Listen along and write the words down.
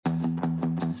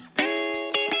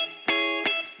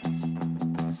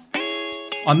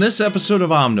On this episode of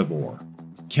Omnivore,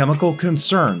 chemical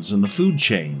concerns in the food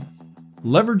chain,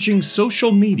 leveraging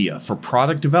social media for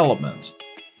product development,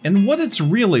 and what it's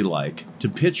really like to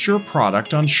pitch your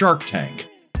product on Shark Tank.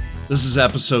 This is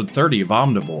episode 30 of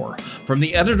Omnivore from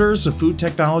the editors of Food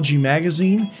Technology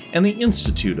Magazine and the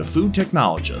Institute of Food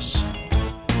Technologists.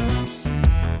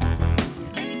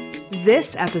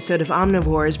 This episode of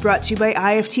Omnivore is brought to you by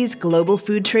IFT's Global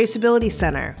Food Traceability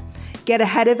Center. Get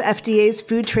ahead of FDA's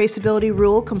food traceability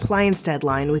rule compliance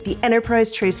deadline with the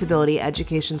Enterprise Traceability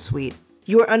Education Suite,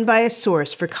 your unbiased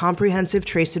source for comprehensive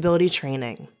traceability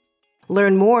training.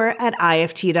 Learn more at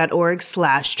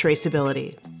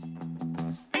ift.org/traceability.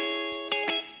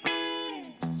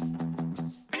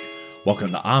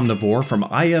 Welcome to Omnivore from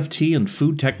IFT and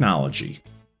Food Technology,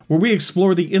 where we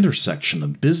explore the intersection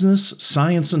of business,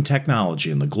 science, and technology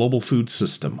in the global food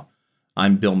system.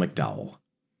 I'm Bill McDowell.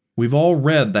 We've all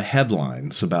read the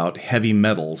headlines about heavy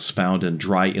metals found in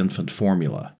dry infant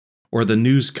formula, or the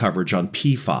news coverage on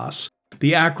PFAS,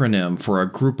 the acronym for a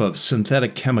group of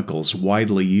synthetic chemicals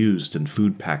widely used in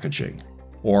food packaging.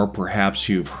 Or perhaps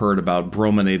you've heard about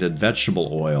brominated vegetable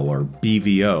oil, or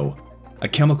BVO, a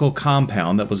chemical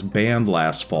compound that was banned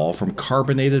last fall from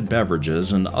carbonated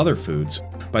beverages and other foods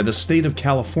by the state of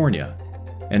California,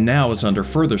 and now is under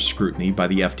further scrutiny by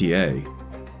the FDA.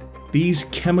 These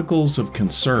chemicals of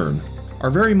concern are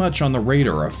very much on the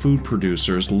radar of food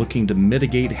producers looking to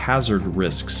mitigate hazard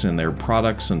risks in their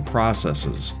products and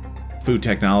processes. Food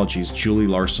Technology's Julie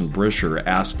Larson-Brisher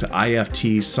asked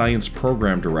IFT Science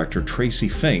Program Director Tracy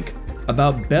Fink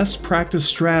about best practice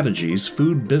strategies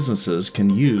food businesses can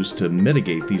use to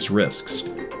mitigate these risks.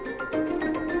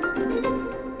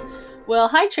 Well,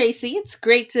 hi, Tracy. It's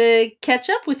great to catch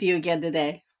up with you again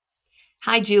today.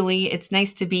 Hi, Julie. It's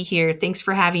nice to be here. Thanks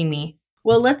for having me.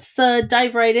 Well, let's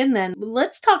dive right in then.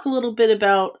 Let's talk a little bit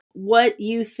about what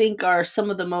you think are some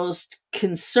of the most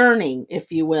concerning,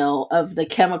 if you will, of the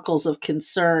chemicals of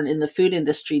concern in the food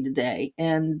industry today,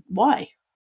 and why.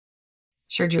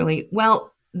 Sure, Julie.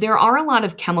 Well, there are a lot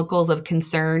of chemicals of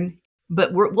concern,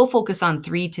 but we'll focus on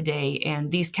three today, and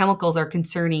these chemicals are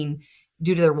concerning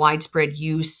due to their widespread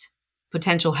use,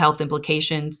 potential health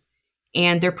implications,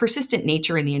 and their persistent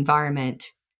nature in the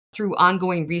environment. Through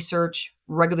ongoing research,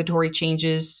 regulatory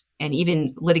changes, and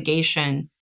even litigation,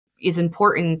 is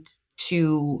important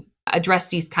to address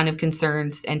these kind of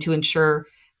concerns and to ensure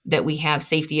that we have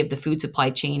safety of the food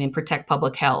supply chain and protect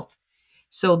public health.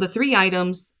 So the three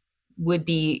items would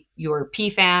be your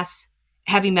PFAS,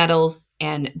 heavy metals,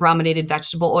 and brominated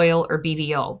vegetable oil, or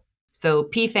BVO. So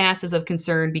PFAS is of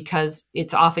concern because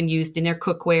it's often used in their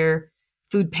cookware,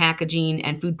 food packaging,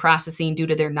 and food processing due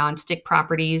to their non-stick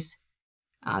properties.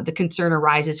 The concern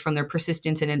arises from their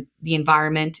persistence in the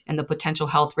environment and the potential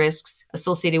health risks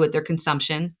associated with their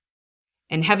consumption.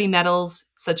 And heavy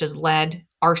metals such as lead,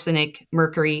 arsenic,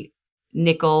 mercury,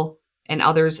 nickel, and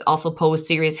others also pose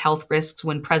serious health risks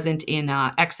when present in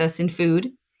excess in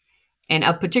food. And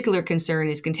of particular concern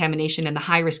is contamination in the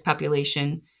high-risk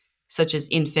population, such as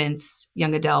infants,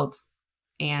 young adults.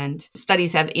 And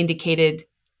studies have indicated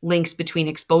links between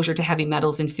exposure to heavy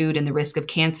metals in food and the risk of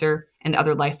cancer and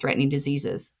other life-threatening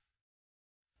diseases.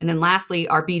 And then lastly,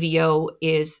 our BVO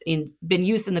been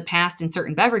used in the past in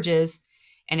certain beverages,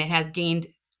 and it has gained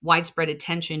widespread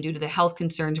attention due to the health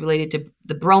concerns related to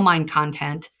the bromine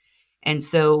content. And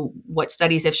so what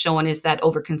studies have shown is that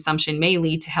overconsumption may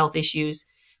lead to health issues,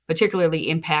 particularly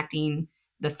impacting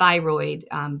the thyroid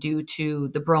due to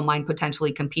the bromine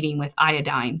potentially competing with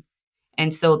iodine.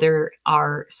 And so there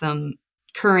are some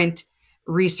current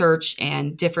research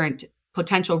and different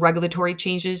potential regulatory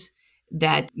changes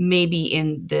that may be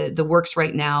in the works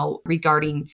right now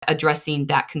regarding addressing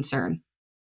that concern.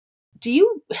 Do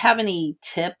you have any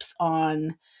tips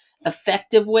on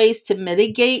effective ways to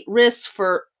mitigate risks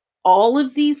for all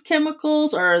of these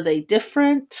chemicals, or are they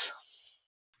different?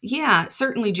 Yeah,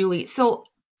 certainly, Julie. So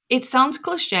it sounds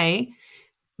cliche,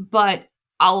 but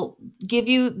I'll give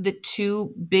you the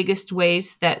two biggest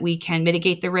ways that we can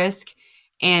mitigate the risk.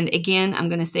 And again, I'm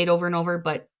going to say it over and over,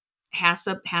 but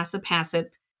HACCP, HACCP, HACCP.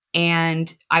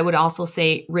 And I would also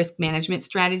say risk management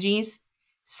strategies.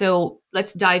 So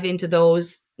let's dive into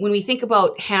those. When we think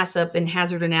about HACCP and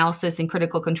hazard analysis and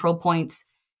critical control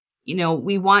points,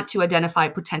 we want to identify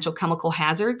potential chemical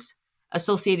hazards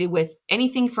associated with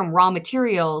anything from raw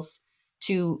materials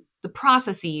to the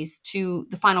processes to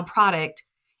the final product,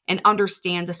 and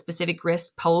understand the specific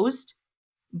risk posed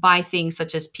by things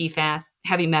such as PFAS,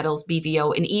 heavy metals,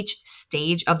 BVO in each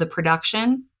stage of the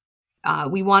production.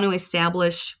 We want to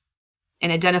establish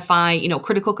and identify,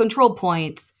 critical control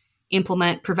points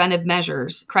implement preventive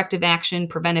measures, corrective action,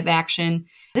 preventive action.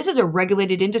 This is a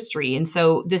regulated industry. And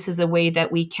so this is a way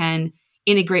that we can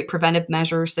integrate preventive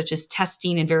measures such as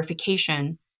testing and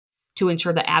verification to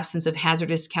ensure the absence of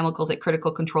hazardous chemicals at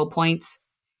critical control points.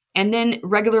 And then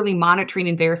regularly monitoring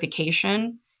and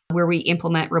verification, where we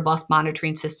implement robust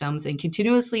monitoring systems and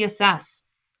continuously assess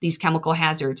these chemical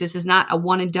hazards. This is not a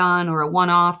one and done or a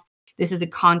one-off. This is a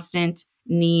constant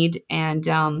need, and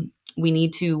we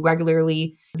need to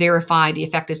regularly verify the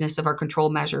effectiveness of our control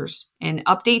measures and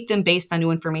update them based on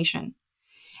new information.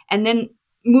 And then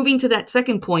moving to that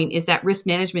second point is that risk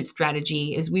management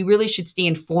strategy is we really should stay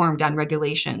informed on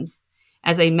regulations.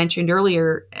 As I mentioned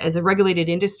earlier, as a regulated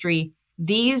industry,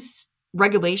 these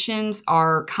regulations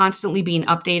are constantly being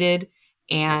updated,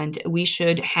 and we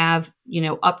should have,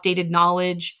 updated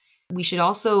knowledge. We should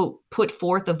also put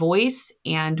forth a voice,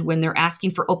 and when they're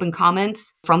asking for open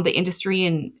comments from the industry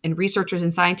and researchers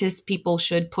and scientists, people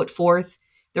should put forth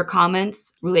their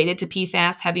comments related to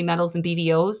PFAS, heavy metals, and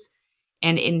BVOs,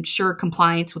 and ensure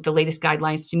compliance with the latest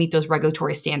guidelines to meet those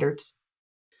regulatory standards.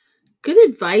 Good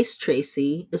advice,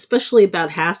 Tracy, especially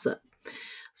about HACCP.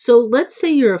 So let's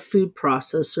say you're a food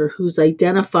processor who's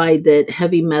identified that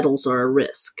heavy metals are a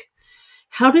risk.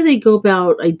 How do they go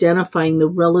about identifying the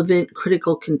relevant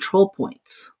critical control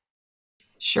points?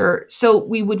 Sure. So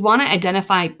we would want to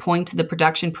identify points of the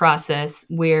production process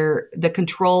where the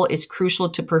control is crucial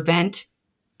to prevent,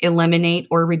 eliminate,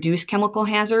 or reduce chemical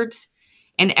hazards.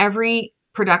 And every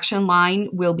production line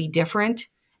will be different,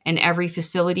 and every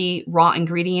facility, raw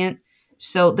ingredient.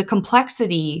 So the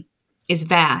complexity is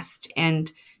vast.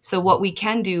 And so what we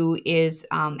can do is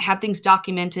have things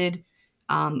documented,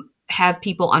 have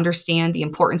people understand the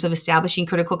importance of establishing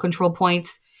critical control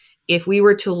points. If we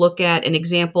were to look at an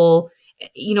example,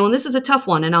 and this is a tough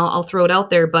one, and I'll throw it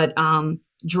out there, but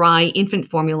dry infant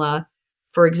formula,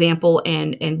 for example,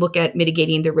 and look at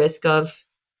mitigating the risk of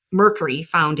mercury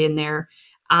found in there.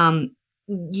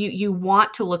 You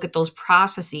want to look at those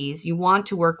processes. You want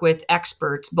to work with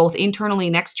experts, both internally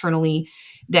and externally,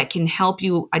 that can help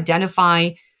you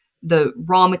identify the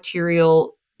raw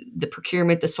material, the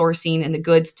procurement, the sourcing, and the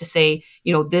goods to say,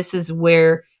 this is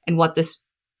where and what this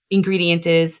ingredient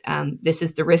is. This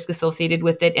is the risk associated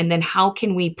with it. And then how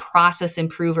can we process,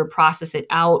 improve, or process it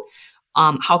out?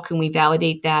 How can we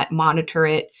validate that, monitor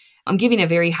it? I'm giving a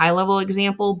very high level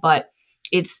example, but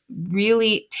it's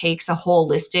really takes a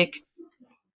holistic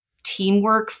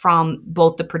teamwork from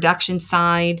both the production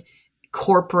side,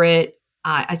 corporate,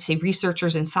 I'd say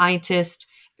researchers and scientists,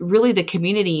 really the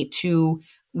community, to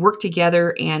work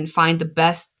together and find the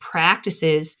best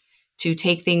practices to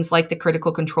take things like the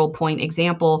critical control point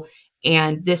example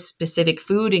and this specific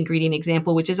food ingredient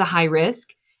example, which is a high risk,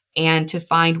 and to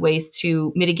find ways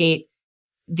to mitigate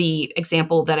the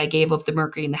example that I gave of the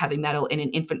mercury and the heavy metal in an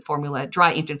infant formula,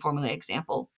 dry infant formula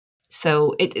example.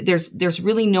 So there's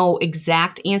really no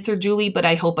exact answer, Julie, but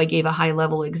I hope I gave a high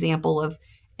level example of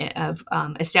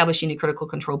establishing a critical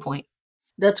control point.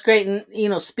 That's great.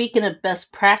 And, speaking of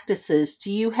best practices,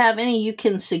 do you have any you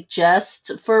can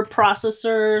suggest for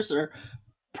processors or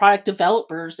product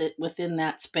developers within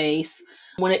that space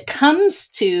when it comes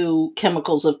to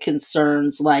chemicals of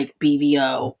concerns like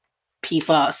BVO,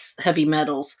 PFAS, heavy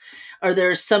metals? Are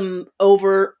there some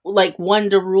one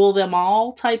to rule them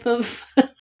all type of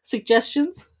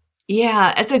suggestions?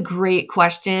 Yeah, that's a great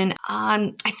question.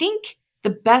 I think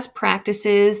the best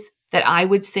practices that I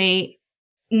would say,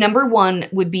 number one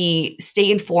would be stay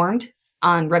informed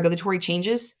on regulatory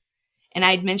changes. And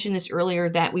I had mentioned this earlier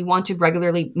that we want to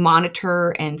regularly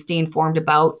monitor and stay informed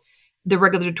about the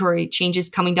regulatory changes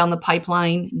coming down the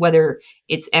pipeline, whether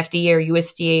it's FDA or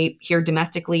USDA here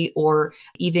domestically or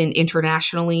even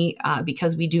internationally,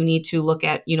 because we do need to look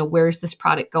at, where is this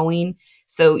product going?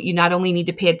 So you not only need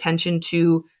to pay attention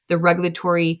to the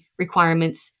regulatory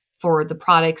requirements for the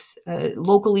products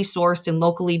locally sourced and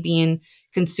locally being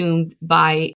consumed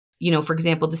by, for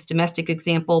example, this domestic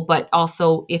example, but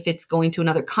also if it's going to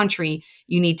another country,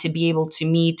 you need to be able to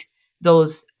meet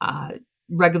those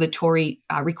regulatory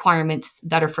requirements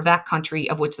that are for that country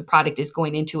of which the product is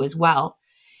going into as well.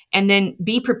 And then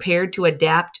be prepared to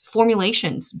adapt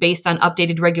formulations based on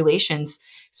updated regulations.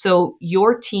 So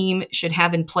your team should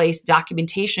have in place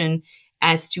documentation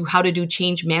as to how to do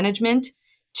change management,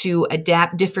 to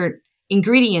adapt different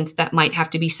ingredients that might have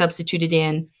to be substituted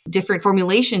in, different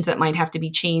formulations that might have to be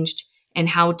changed, and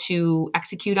how to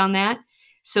execute on that.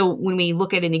 So when we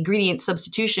look at an ingredient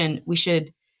substitution, we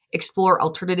should explore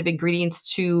alternative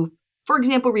ingredients to, for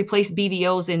example, replace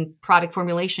BVOs in product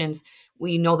formulations.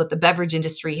 We know that the beverage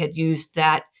industry had used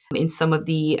that in some of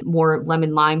the more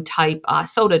lemon lime type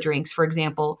soda drinks, for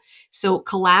example. So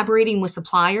collaborating with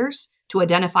suppliers to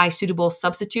identify suitable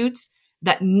substitutes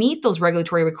that meet those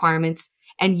regulatory requirements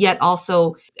and yet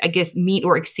also, I guess, meet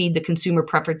or exceed the consumer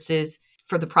preferences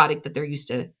for the product that they're used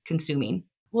to consuming.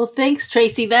 Well, thanks,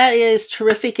 Tracy. That is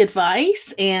terrific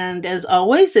advice. And as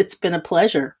always, it's been a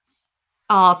pleasure.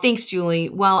 Oh, thanks, Julie.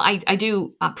 Well, I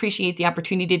do appreciate the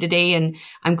opportunity today, and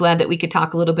I'm glad that we could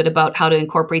talk a little bit about how to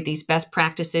incorporate these best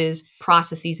practices,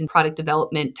 processes, and product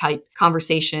development type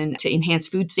conversation to enhance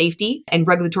food safety and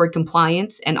regulatory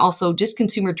compliance, and also just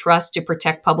consumer trust to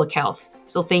protect public health.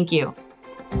 So thank you.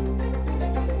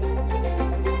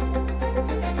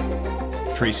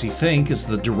 Tracy Fink is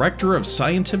the Director of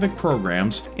Scientific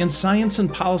Programs and Science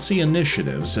and Policy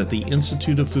Initiatives at the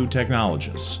Institute of Food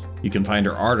Technologists. You can find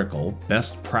her article,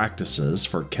 Best Practices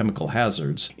for Chemical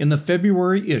Hazards, in the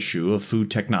February issue of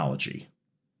Food Technology.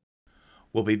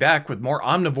 We'll be back with more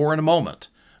Omnivore in a moment,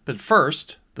 but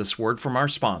first, this word from our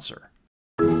sponsor.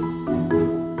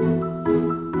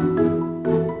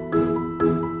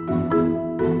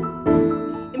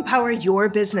 Empower your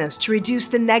business to reduce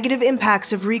the negative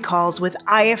impacts of recalls with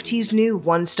IFT's new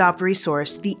one-stop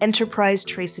resource, the Enterprise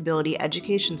Traceability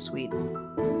Education Suite.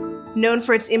 Known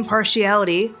for its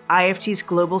impartiality, IFT's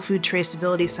Global Food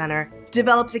Traceability Center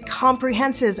developed the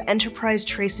comprehensive Enterprise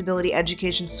Traceability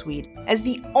Education Suite as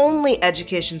the only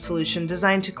education solution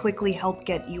designed to quickly help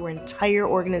get your entire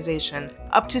organization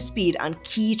up to speed on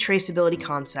key traceability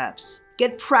concepts.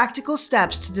 Get practical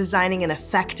steps to designing an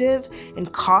effective and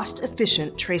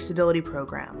cost-efficient traceability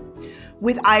program.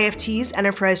 With IFT's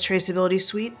Enterprise Traceability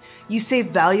Suite, you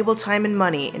save valuable time and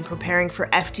money in preparing for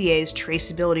FDA's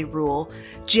Traceability Rule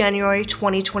January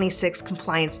 2026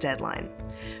 compliance deadline.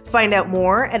 Find out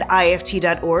more at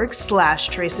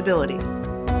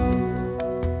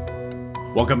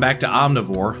ift.org/traceability. Welcome back to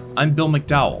Omnivore. I'm Bill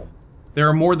McDowell. There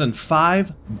are more than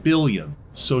 5 billion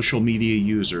social media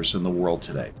users in the world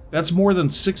today. That's more than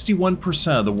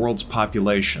 61% of the world's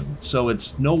population, so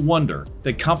it's no wonder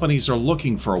that companies are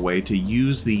looking for a way to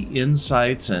use the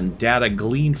insights and data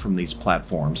gleaned from these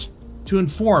platforms to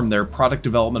inform their product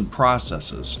development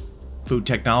processes. Food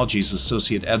Technologies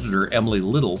Associate Editor Emily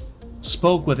Little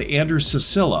spoke with Andrew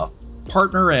Cicilla,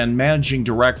 partner and managing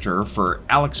director for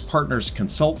Alex Partners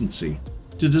Consultancy,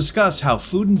 to discuss how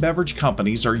food and beverage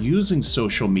companies are using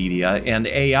social media and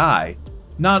AI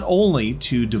not only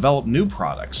to develop new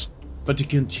products, but to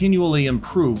continually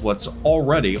improve what's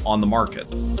already on the market.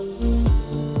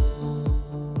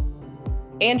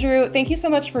 Andrew, thank you so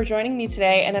much for joining me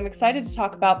today, and I'm excited to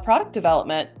talk about product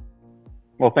development.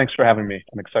 Well, thanks for having me.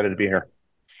 I'm excited to be here.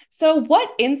 So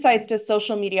what insights does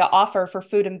social media offer for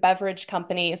food and beverage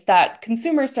companies that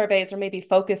consumer surveys or maybe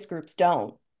focus groups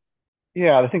don't?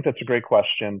 Yeah, I think that's a great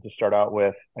question to start out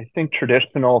with. I think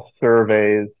traditional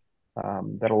surveys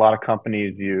that a lot of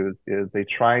companies use is they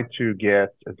try to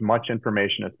get as much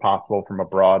information as possible from as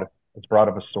broad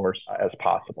of a source as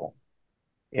possible.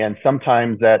 And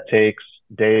sometimes that takes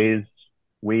days,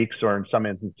 weeks, or in some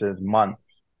instances, months,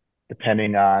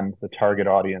 depending on the target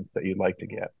audience that you'd like to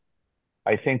get.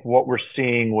 I think what we're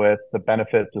seeing with the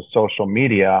benefits of social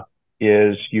media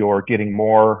is you're getting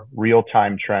more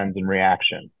real-time trends and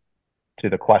reaction to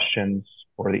the questions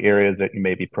or the areas that you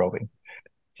may be probing.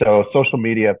 So social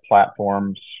media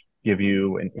platforms give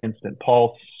you an instant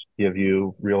pulse, give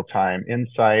you real-time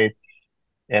insights,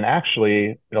 and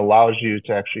actually it allows you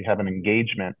to actually have an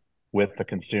engagement with the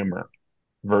consumer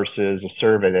versus a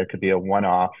survey that could be a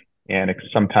one-off and it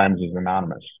sometimes is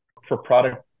anonymous. For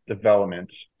product development,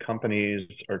 companies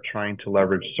are trying to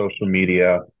leverage social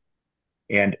media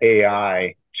and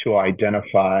AI to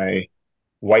identify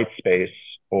white space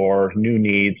or new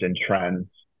needs and trends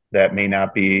that may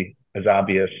not be as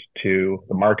obvious to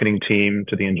the marketing team,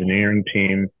 to the engineering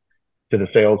team, to the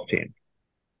sales team.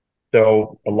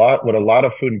 So what a lot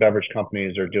of food and beverage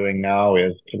companies are doing now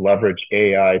is to leverage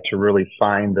AI to really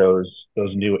find those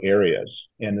new areas.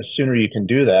 And the sooner you can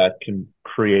do that can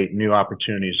create new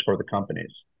opportunities for the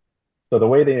companies. So the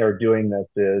way they are doing this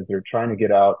is they're trying to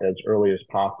get out as early as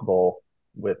possible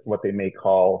with what they may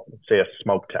call, say, a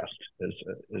smoke test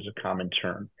is a common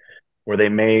term, where they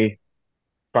may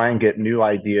try and get new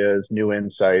ideas, new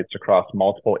insights across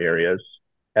multiple areas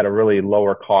at a really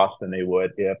lower cost than they would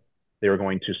if they were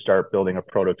going to start building a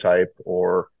prototype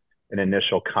or an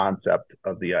initial concept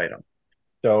of the item.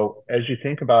 So as you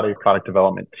think about a product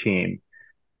development team,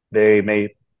 they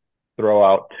may throw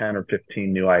out 10 or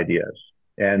 15 new ideas,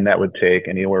 and that would take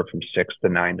anywhere from 6 to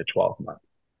 9 to 12 months.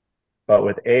 But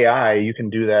with AI, you can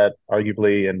do that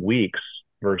arguably in weeks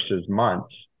versus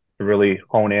months to really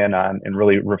hone in on and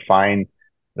really refine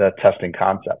the testing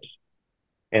concepts.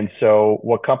 And so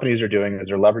what companies are doing is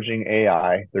they're leveraging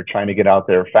AI. They're trying to get out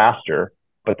there faster.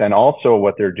 But then also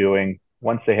what they're doing,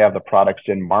 once they have the products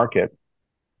in market,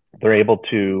 they're able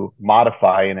to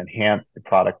modify and enhance the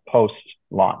product post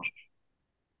launch.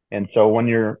 And so when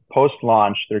you're post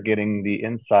launch, they're getting the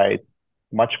insight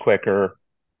much quicker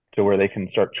to where they can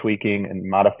start tweaking and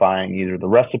modifying either the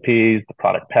recipes, the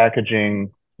product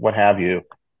packaging, what have you,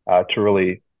 to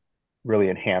really, really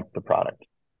enhance the product.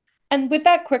 And with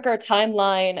that quicker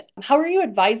timeline, how are you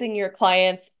advising your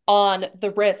clients on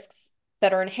the risks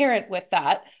that are inherent with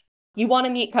that? You want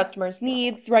to meet customers'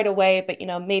 needs right away, but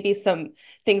maybe some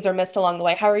things are missed along the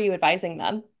way. How are you advising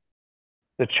them?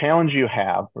 The challenge you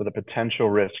have or the potential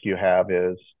risk you have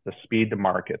is the speed to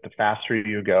market. The faster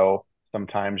you go,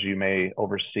 sometimes you may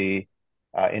oversee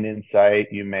an insight,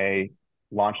 you may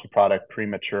launch the product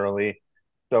prematurely.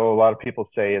 So a lot of people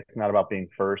say it's not about being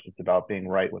first, it's about being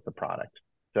right with the product.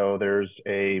 So there's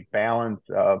a balance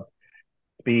of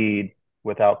speed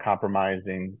without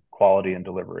compromising quality and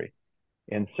delivery.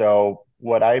 And so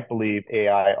what I believe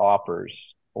AI offers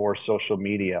or social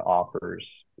media offers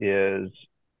is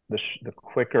the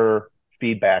quicker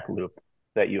feedback loop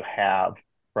that you have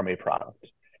from a product.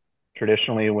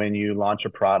 Traditionally, when you launch a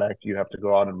product, you have to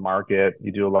go out and market,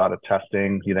 you do a lot of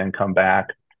testing, you then come back.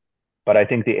 But I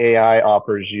think the AI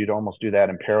offers you to almost do that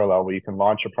in parallel, where you can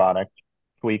launch a product,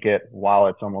 tweak it while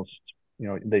it's almost,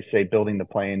 they say building the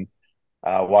plane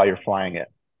while you're flying it.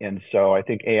 And so I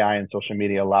think AI and social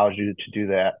media allows you to do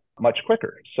that much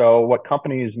quicker. So what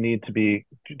companies need to be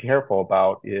careful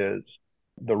about is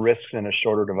the risks in a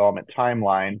shorter development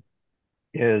timeline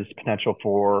is potential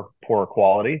for poor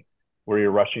quality, where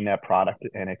you're rushing that product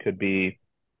and it could be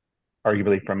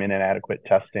arguably from inadequate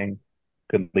testing,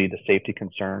 could lead to safety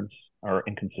concerns or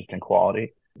inconsistent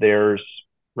quality. There's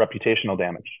reputational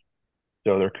damage.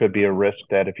 So there could be a risk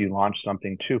that if you launch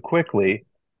something too quickly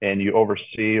and you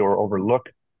oversee or overlook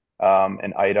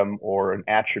an item or an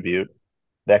attribute,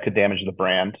 that could damage the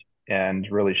brand and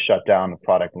really shut down the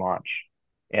product launch.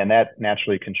 And that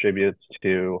naturally contributes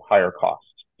to higher costs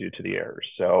due to the errors.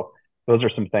 So those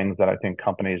are some things that I think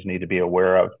companies need to be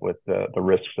aware of with the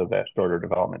risks of that shorter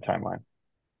development timeline.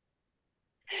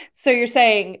 So you're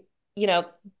saying,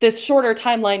 this shorter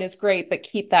timeline is great, but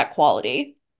keep that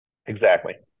quality.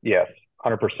 Exactly. Yes,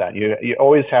 100%. You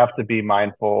always have to be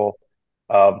mindful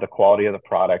of the quality of the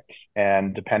product.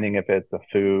 And depending if it's a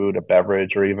food, a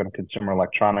beverage, or even a consumer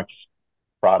electronics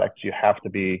product, you have to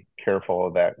be careful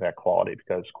of that quality,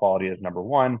 because quality is number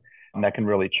one, and that can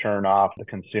really churn off the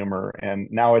consumer. And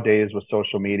nowadays with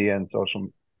social media and social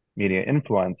media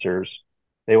influencers,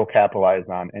 they will capitalize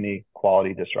on any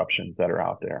quality disruptions that are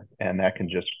out there. And that can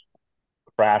just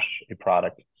crash a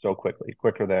product so quickly,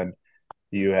 quicker than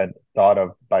you had thought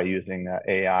of by using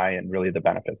AI and really the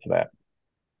benefits of that.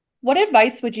 What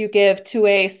advice would you give to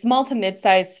a small to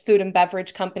mid-sized food and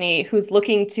beverage company who's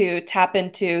looking to tap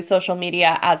into social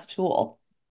media as a tool?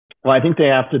 Well, I think they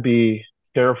have to be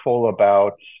careful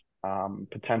about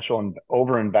potential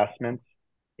overinvestments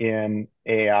in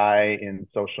AI in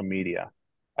social media.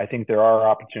 I think there are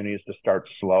opportunities to start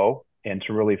slow and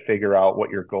to really figure out what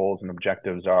your goals and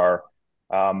objectives are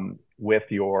with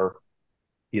your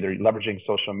either leveraging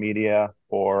social media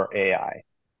or AI.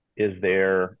 Is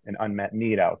there an unmet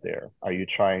need out there? Are you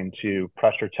trying to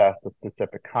pressure test a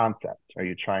specific concept? Are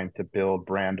you trying to build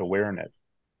brand awareness?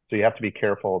 So you have to be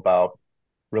careful about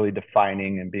really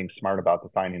defining and being smart about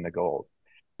defining the goals.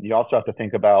 You also have to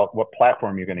think about what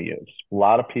platform you're going to use. A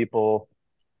lot of people,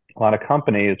 a lot of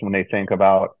companies, when they think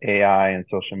about AI and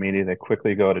social media, they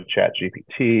quickly go to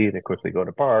ChatGPT, they quickly go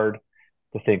to Bard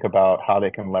to think about how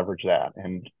they can leverage that.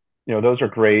 And, those are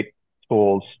great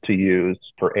tools to use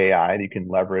for AI. You can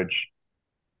leverage,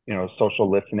 social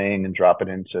listening and drop it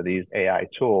into these AI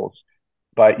tools.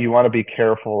 But you want to be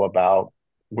careful about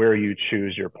where you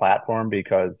choose your platform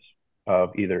because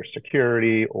of either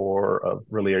security or of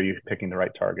really, are you picking the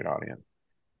right target audience?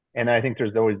 And I think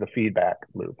there's always the feedback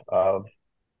loop of,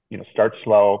 start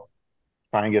slow,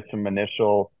 try and get some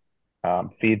initial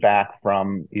feedback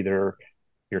from either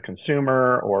your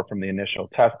consumer or from the initial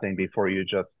testing before you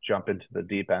just jump into the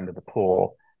deep end of the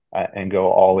pool and go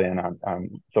all in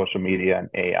on social media and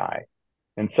AI.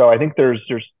 And so I think there's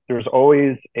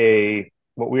always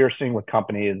what we are seeing with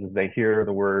companies is they hear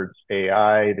the words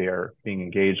AI, they are being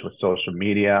engaged with social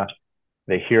media,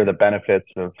 they hear the benefits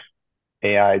of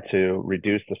AI to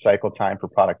reduce the cycle time for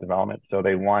product development. So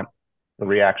they want the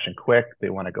reaction quick, they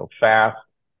want to go fast,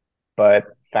 but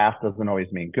fast doesn't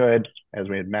always mean good, as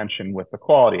we had mentioned with the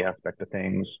quality aspect of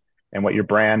things and what your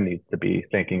brand needs to be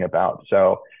thinking about.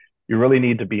 So you really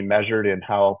need to be measured in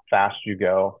how fast you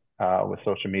go with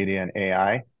social media and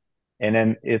AI. And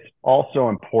then it's also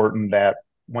important that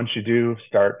once you do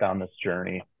start down this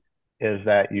journey, is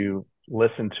that you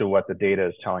listen to what the data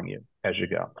is telling you as you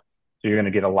go. So you're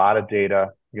going to get a lot of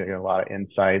data, you're going to get a lot of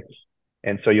insights.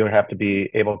 And so you'll have to be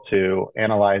able to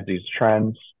analyze these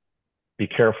trends, be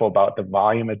careful about the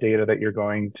volume of data that you're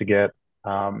going to get,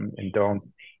 and don't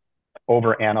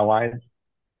overanalyze.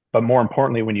 But more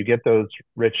importantly, when you get those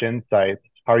rich insights,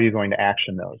 how are you going to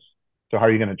action those? So how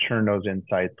are you going to turn those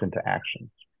insights into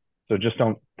action? So just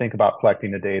don't think about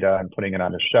collecting the data and putting it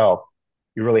on the shelf.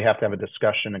 You really have to have a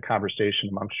discussion and conversation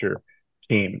amongst your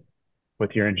team,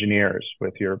 with your engineers,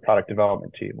 with your product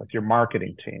development team, with your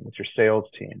marketing team, with your sales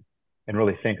team, and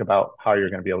really think about how you're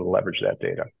going to be able to leverage that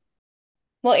data.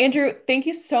 Well, Andrew, thank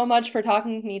you so much for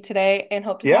talking with me today and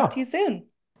hope to Yeah. talk to you soon.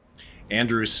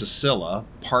 Andrew Cicilla,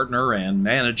 partner and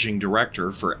managing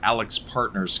director for Alex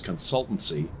Partners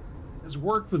Consultancy, has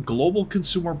worked with global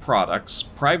consumer products,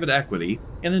 private equity,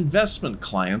 and investment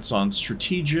clients on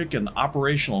strategic and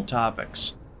operational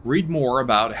topics. Read more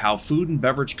about how food and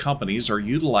beverage companies are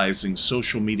utilizing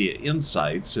social media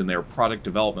insights in their product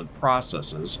development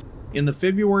processes in the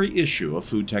February issue of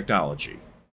Food Technology.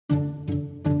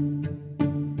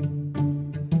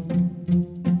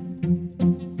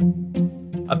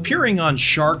 Appearing on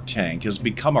Shark Tank has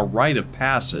become a rite of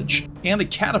passage and a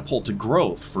catapult to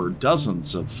growth for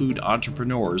dozens of food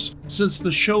entrepreneurs since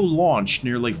the show launched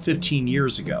nearly 15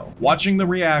 years ago. Watching the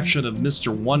reaction of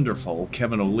Mr. Wonderful,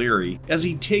 Kevin O'Leary, as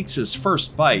he takes his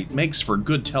first bite makes for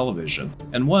good television,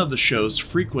 and one of the show's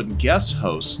frequent guest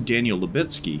hosts, Daniel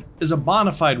Lubitsky, is a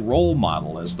bona fide role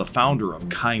model as the founder of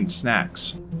Kind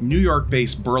Snacks. New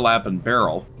York-based Burlap and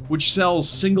Barrel, which sells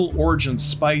single-origin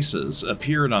spices,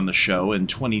 appeared on the show in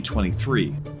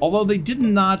 2023. Although they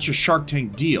didn't notch a Shark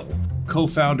Tank deal,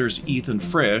 co-founders Ethan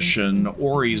Frisch and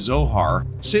Ori Zohar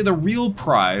say the real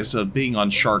prize of being on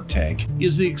Shark Tank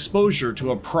is the exposure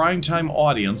to a primetime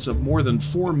audience of more than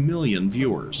 4 million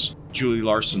viewers. Julie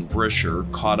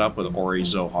Larson-Brisher caught up with Ori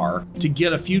Zohar to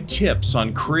get a few tips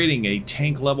on creating a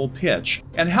tank-level pitch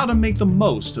and how to make the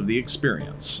most of the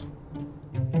experience.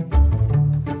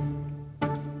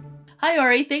 Hi,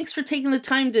 Ori. Thanks for taking the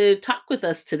time to talk with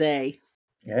us today.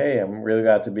 Hey, I'm really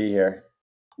glad to be here.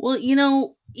 Well,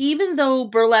 even though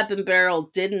Burlap and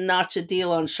Barrel didn't notch a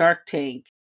deal on Shark Tank,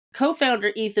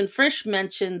 co-founder Ethan Frisch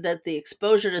mentioned that the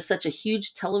exposure to such a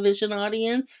huge television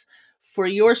audience for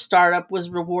your startup was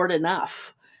reward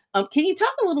enough. Can you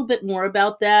talk a little bit more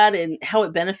about that and how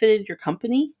it benefited your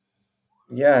company?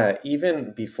 Yeah,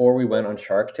 even before we went on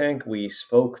Shark Tank, we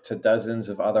spoke to dozens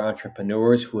of other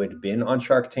entrepreneurs who had been on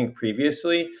Shark Tank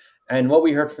previously. And what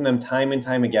we heard from them time and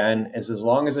time again is as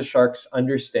long as the sharks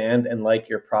understand and like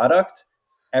your product,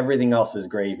 everything else is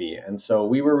gravy. And so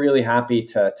we were really happy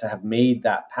to have made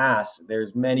that pass.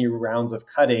 There's many rounds of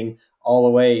cutting all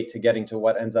the way to getting to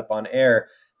what ends up on air.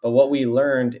 But what we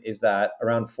learned is that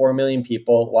around 4 million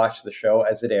people watch the show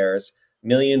as it airs.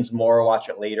 Millions more watch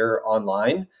it later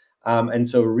online. And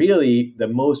so really the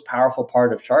most powerful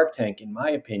part of Shark Tank, in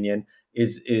my opinion,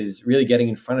 is really getting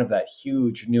in front of that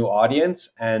huge new audience.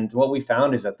 And what we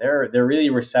found is that they're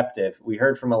really receptive. We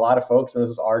heard from a lot of folks, and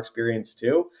this is our experience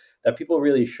too, that people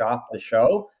really shop the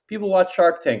show. People watch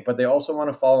Shark Tank, but they also want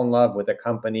to fall in love with a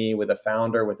company, with a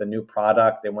founder, with a new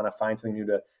product. They want to find something new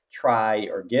to try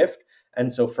or gift.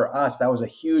 And so for us, that was a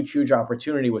huge, huge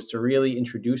opportunity, was to really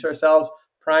introduce ourselves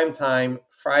prime time,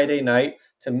 Friday night,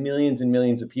 to millions and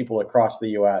millions of people across the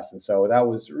US. And so that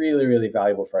was really, really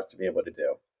valuable for us to be able to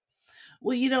do.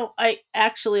 Well,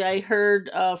 I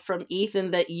heard from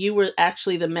Ethan that you were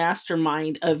actually the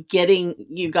mastermind of getting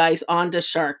you guys onto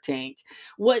Shark Tank.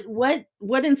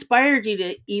 What inspired you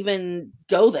to even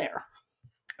go there?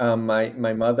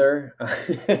 My mother,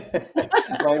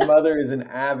 my mother is an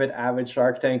avid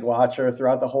Shark Tank watcher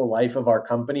throughout the whole life of our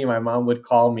company. My mom would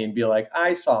call me and be like,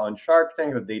 I saw on Shark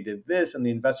Tank that they did this and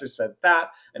the investors said that,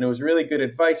 and it was really good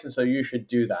advice. And so you should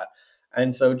do that.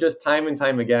 And so just time and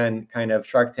time again, kind of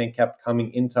Shark Tank kept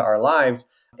coming into our lives,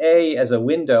 as a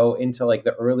window into like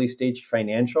the early stage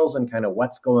financials and kind of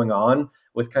what's going on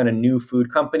with kind of new food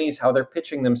companies, how they're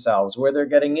pitching themselves, where they're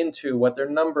getting into, what their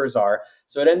numbers are.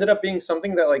 So it ended up being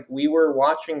something that like we were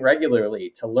watching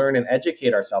regularly to learn and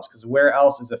educate ourselves, because where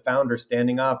else is a founder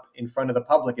standing up in front of the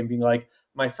public and being like,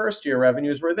 my first year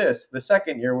revenues were this, the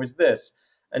second year was this.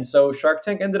 And so Shark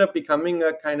Tank ended up becoming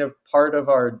a kind of part of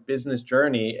our business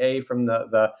journey, from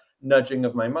the nudging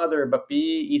of my mother, but B,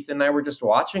 Ethan and I were just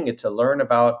watching it to learn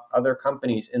about other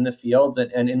companies in the field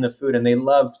and in the food. And they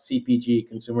love CPG,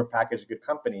 consumer packaged good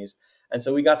companies. And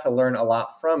so we got to learn a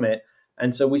lot from it.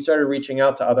 And so we started reaching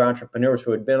out to other entrepreneurs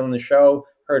who had been on the show,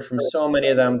 heard from so many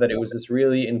of them that it was this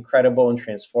really incredible and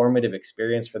transformative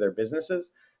experience for their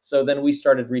businesses. So then we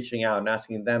started reaching out and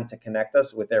asking them to connect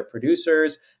us with their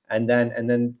producers. And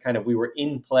then kind of we were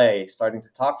in play, starting to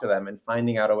talk to them and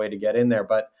finding out a way to get in there.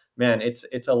 But man,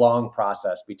 it's a long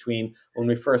process between when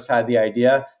we first had the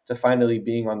idea to finally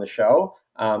being on the show.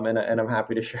 And I'm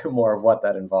happy to share more of what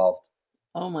that involved.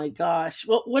 Oh my gosh.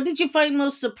 Well, what did you find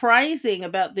most surprising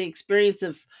about the experience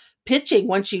of pitching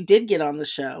once you did get on the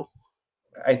show?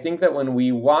 I think that when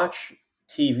we watch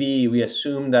TV, we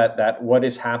assume that what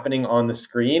is happening on the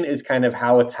screen is kind of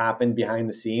how it's happened behind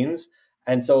the scenes.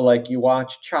 And so like you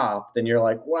watch Chopped and you're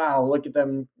like, wow, look at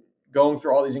them going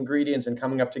through all these ingredients and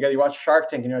coming up together. You watch Shark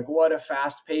Tank and you're like, what a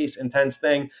fast paced, intense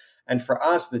thing. And for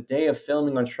us, the day of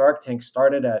filming on Shark Tank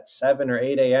started at 7 or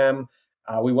 8 a.m.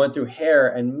 We went through hair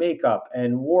and makeup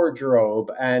and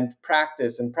wardrobe and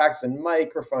practice and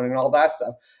microphone and all that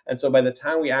stuff. And so by the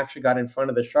time we actually got in front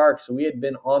of the sharks, we had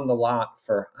been on the lot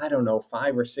for, I don't know,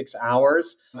 5 or 6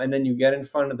 hours. And then you get in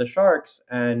front of the sharks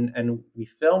and we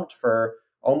filmed for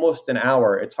almost an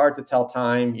hour. It's hard to tell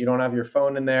time. You don't have your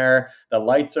phone in there. The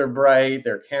lights are bright.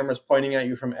 There are cameras pointing at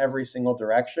you from every single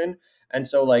direction. And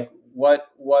so like what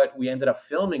we ended up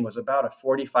filming was about a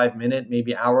 45-minute,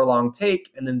 maybe hour-long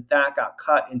take. And then that got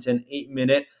cut into an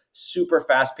 8-minute super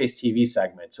fast-paced TV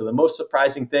segment. So the most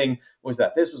surprising thing was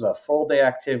that this was a full day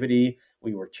activity.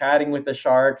 We were chatting with the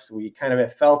sharks. We kind of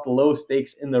it felt low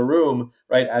stakes in the room,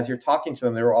 right? As you're talking to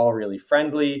them, they were all really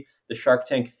friendly. The Shark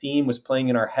Tank theme was playing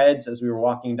in our heads as we were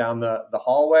walking down the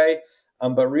hallway.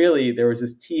 But really, there was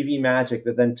this TV magic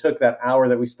that then took that hour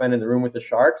that we spent in the room with the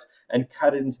sharks and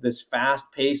cut it into this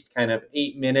fast-paced kind of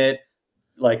 8-minute,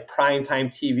 like primetime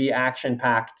TV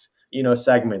action-packed,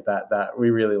 segment that we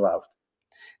really loved.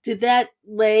 Did that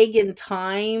lag in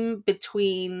time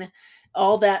between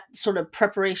all that sort of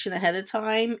preparation ahead of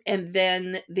time and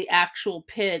then the actual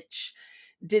pitch,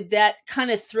 did that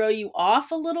kind of throw you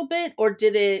off a little bit or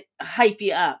did it hype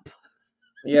you up?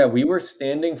 Yeah, we were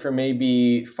standing for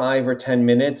maybe 5 or 10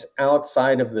 minutes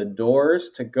outside of the doors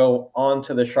to go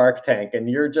onto the Shark Tank, and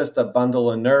you're just a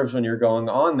bundle of nerves when you're going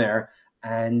on there.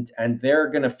 And they're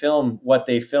gonna film what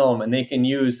they film, and they can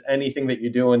use anything that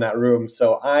you do in that room.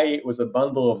 So I was a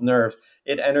bundle of nerves.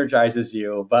 It energizes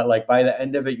you, but like by the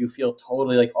end of it, you feel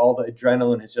totally like all the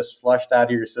adrenaline has just flushed out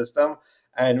of your system.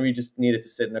 And we just needed to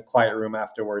sit in a quiet room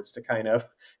afterwards to kind of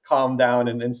calm down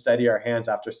and steady our hands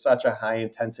after such a high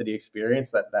intensity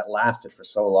experience that lasted for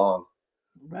so long.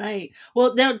 Right.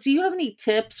 Well, now, do you have any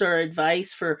tips or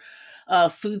advice for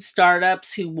food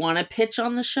startups who want to pitch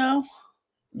on the show?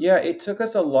 Yeah, it took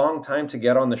us a long time to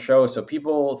get on the show. So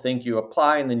people think you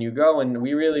apply and then you go. And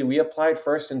we applied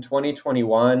first in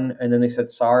 2021. And then they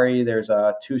said, sorry, there's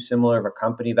too similar of a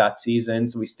company that season.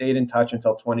 So we stayed in touch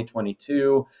until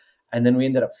 2022. And then we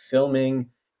ended up filming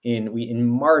in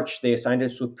March. They assigned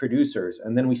us with producers.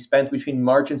 And then we spent between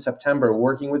March and September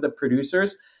working with the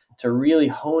producers to really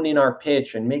hone in our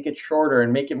pitch and make it shorter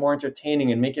and make it more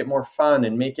entertaining and make it more fun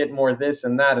and make it more this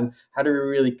and that. And how do we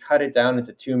really cut it down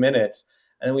into 2 minutes?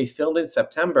 And we filmed in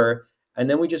September, and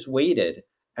then we just waited.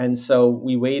 And so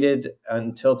we waited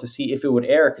until to see if it would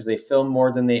air because they film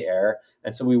more than they air.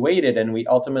 And so we waited and we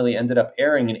ultimately ended up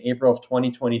airing in April of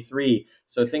 2023.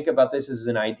 So think about this as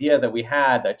an idea that we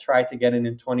had that tried to get in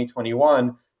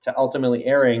 2021 to ultimately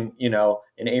airing,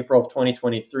 in April of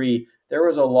 2023. There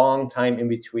was a long time in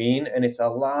between and it's a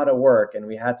lot of work. And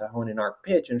we had to hone in our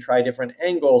pitch and try different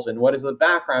angles and what does the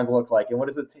background look like and what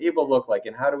does the table look like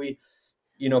and how do we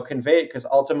convey it, because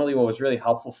ultimately what was really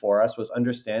helpful for us was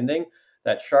understanding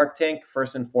that Shark Tank,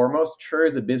 first and foremost, sure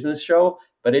is a business show,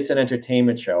 but it's an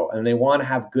entertainment show and they want to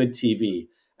have good TV.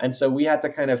 And so we had to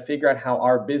kind of figure out how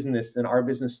our business and our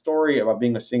business story about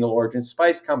being a single origin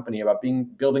spice company, about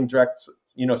building direct,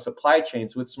 supply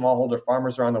chains with smallholder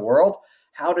farmers around the world.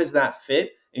 How does that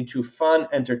fit into fun,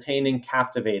 entertaining,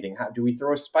 captivating? How do we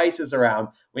throw spices around?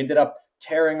 We ended up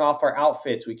tearing off our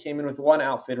outfits. We came in with one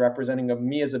outfit representing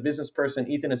me as a business person,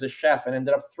 Ethan as a chef, and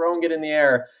ended up throwing it in the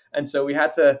air. And so we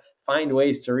had to find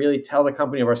ways to really tell the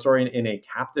company of our story in a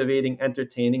captivating,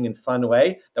 entertaining, and fun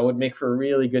way that would make for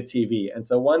really good TV. And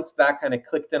so once that kind of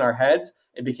clicked in our heads,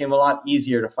 it became a lot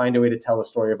easier to find a way to tell the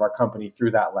story of our company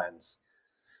through that lens.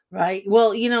 Right.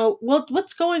 Well,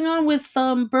 what's going on with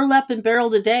Burlap and Barrel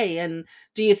today? And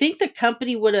do you think the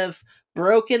company would have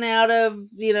broken out of,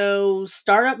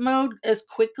 startup mode as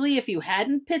quickly if you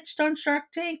hadn't pitched on Shark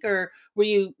Tank? Or were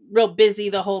you real busy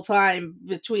the whole time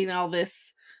between all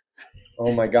this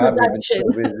Oh my God, we've been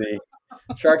production? so busy.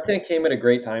 Shark Tank came at a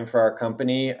great time for our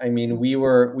company. I mean, we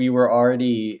were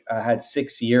already had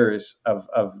 6 years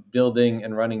of building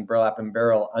and running Burlap and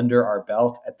Barrel under our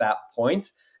belt at that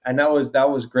point, and that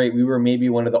was great. We were maybe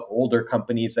one of the older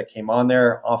companies that came on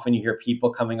there. Often you hear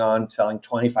people coming on selling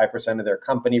 25% of their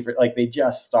company for like they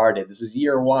just started. This is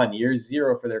year one, year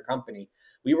zero for their company.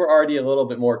 We were already a little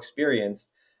bit more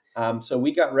experienced. So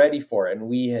we got ready for it, and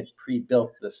we had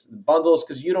pre-built this bundles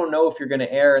because you don't know if you're going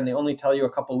to air, and they only tell you a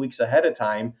couple of weeks ahead of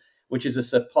time, which is a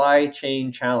supply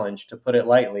chain challenge, to put it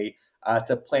lightly,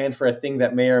 to plan for a thing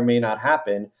that may or may not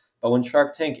happen. But when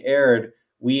Shark Tank aired,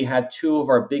 we had two of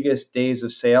our biggest days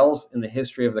of sales in the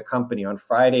history of the company on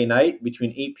Friday night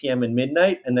between 8 p.m. and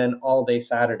midnight, and then all day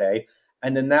Saturday.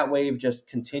 And then that wave just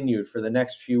continued for the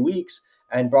next few weeks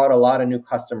and brought a lot of new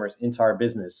customers into our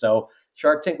business. So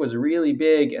Shark Tank was really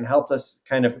big and helped us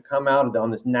kind of come out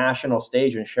on this national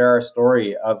stage and share our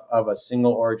story of a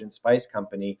single origin spice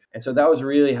company. And so that was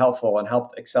really helpful and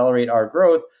helped accelerate our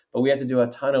growth. But we had to do a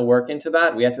ton of work into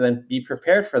that. We had to then be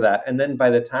prepared for that. And then by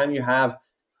the time you have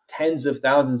tens of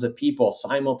thousands of people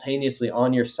simultaneously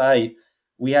on your site,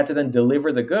 we had to then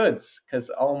deliver the goods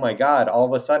because, oh my God, all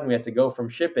of a sudden we had to go from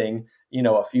shipping,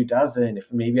 a few dozen,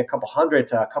 if maybe a couple hundred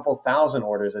to a couple thousand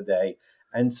orders a day.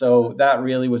 And so that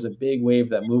really was a big wave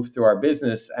that moved through our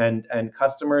business, and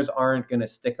customers aren't going to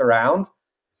stick around.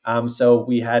 So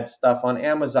we had stuff on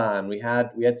Amazon. We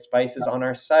had spices on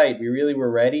our site. We really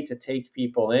were ready to take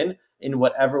people in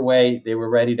whatever way they were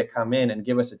ready to come in and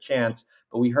give us a chance.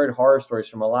 But we heard horror stories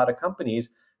from a lot of companies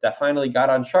that finally got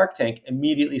on Shark Tank,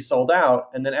 immediately sold out.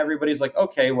 And then everybody's like,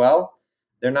 okay, well,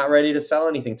 they're not ready to sell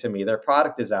anything to me. Their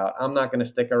product is out. I'm not going to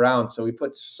stick around. So we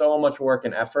put so much work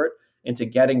and effort into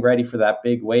getting ready for that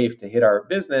big wave to hit our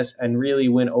business and really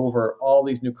win over all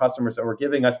these new customers that were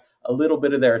giving us a little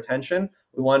bit of their attention.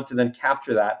 We wanted to then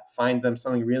capture that, find them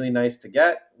something really nice to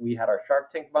get. We had our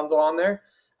Shark Tank bundle on there,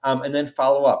 and then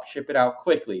follow up, ship it out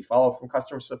quickly, follow up from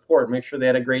customer support, make sure they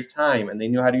had a great time and they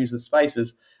knew how to use the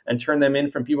spices, and turn them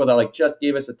in from people that like just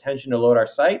gave us attention to load our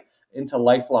site into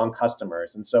lifelong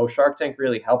customers. And so Shark Tank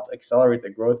really helped accelerate the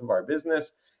growth of our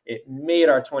business. It made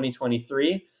our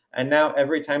 2023. And now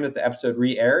every time that the episode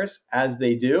re-airs, as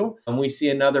they do, we see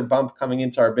another bump coming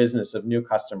into our business of new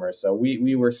customers. So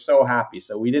we were so happy.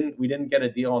 So we didn't get a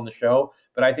deal on the show,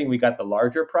 but I think we got the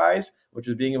larger prize, which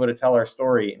was being able to tell our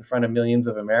story in front of millions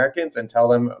of Americans and tell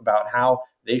them about how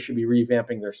they should be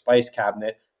revamping their spice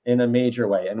cabinet in a major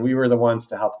way. And we were the ones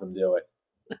to help them do it.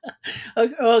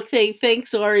 Okay,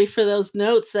 thanks, Ori, for those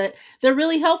notes. That they're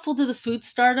really helpful to the food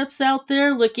startups out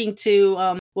there looking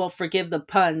to, forgive the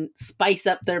pun, spice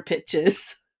up their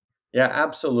pitches. Yeah,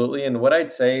 absolutely. And what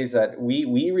I'd say is that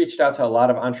we reached out to a lot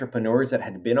of entrepreneurs that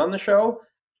had been on the show.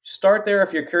 Start there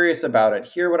if you're curious about it.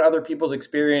 Hear what other people's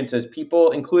experiences.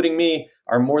 People, including me,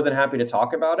 are more than happy to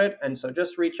talk about it. And so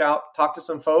just reach out, talk to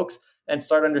some folks, and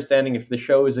start understanding if the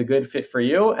show is a good fit for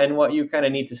you and what you kind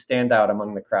of need to stand out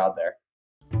among the crowd there.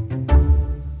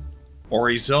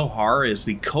 Ori Zohar is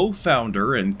the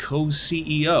co-founder and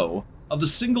co-CEO of the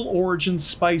single origin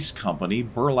spice company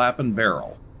Burlap and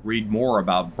Barrel. Read more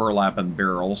about Burlap and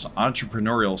Barrel's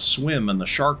entrepreneurial swim in the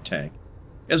Shark Tank,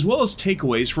 as well as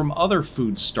takeaways from other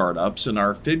food startups in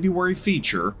our February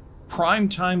feature,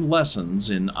 Primetime Lessons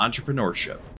in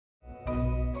Entrepreneurship.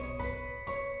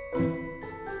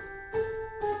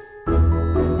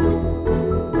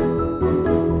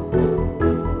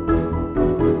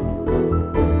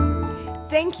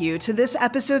 Thank you to this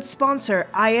episode's sponsor,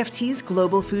 IFT's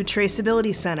Global Food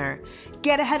Traceability Center.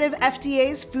 Get ahead of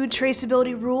FDA's Food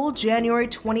Traceability Rule January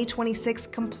 2026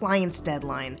 compliance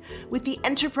deadline with the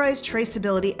Enterprise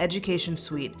Traceability Education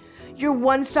Suite, your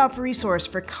one-stop resource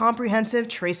for comprehensive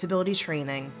traceability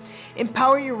training.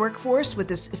 Empower your workforce with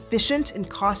this efficient and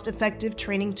cost-effective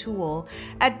training tool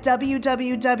at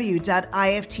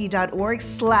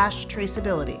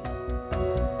www.ift.org/traceability.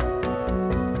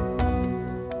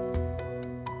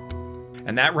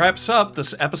 And that wraps up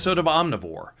this episode of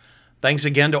Omnivore. Thanks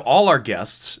again to all our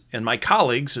guests and my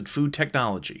colleagues at Food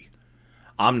Technology.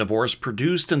 Omnivore is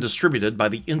produced and distributed by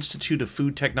the Institute of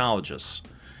Food Technologists.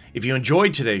 If you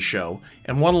enjoyed today's show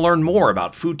and want to learn more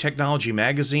about Food Technology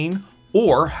Magazine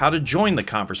or how to join the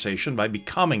conversation by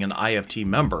becoming an IFT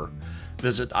member,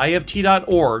 visit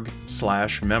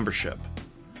ift.org/membership.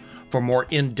 For more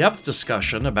in-depth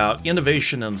discussion about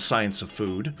innovation in the science of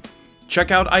food, check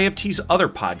out IFT's other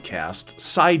podcast,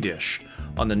 Side Dish,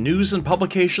 on the News and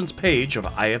Publications page of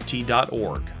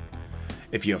ift.org.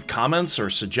 If you have comments or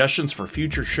suggestions for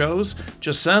future shows,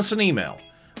 just send us an email.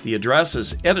 The address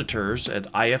is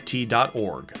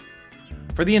editors@ift.org.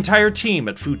 For the entire team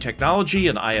at Food Technology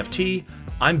and IFT,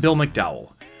 I'm Bill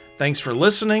McDowell. Thanks for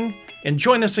listening, and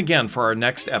join us again for our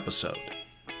next episode.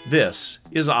 This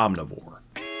is Omnivore.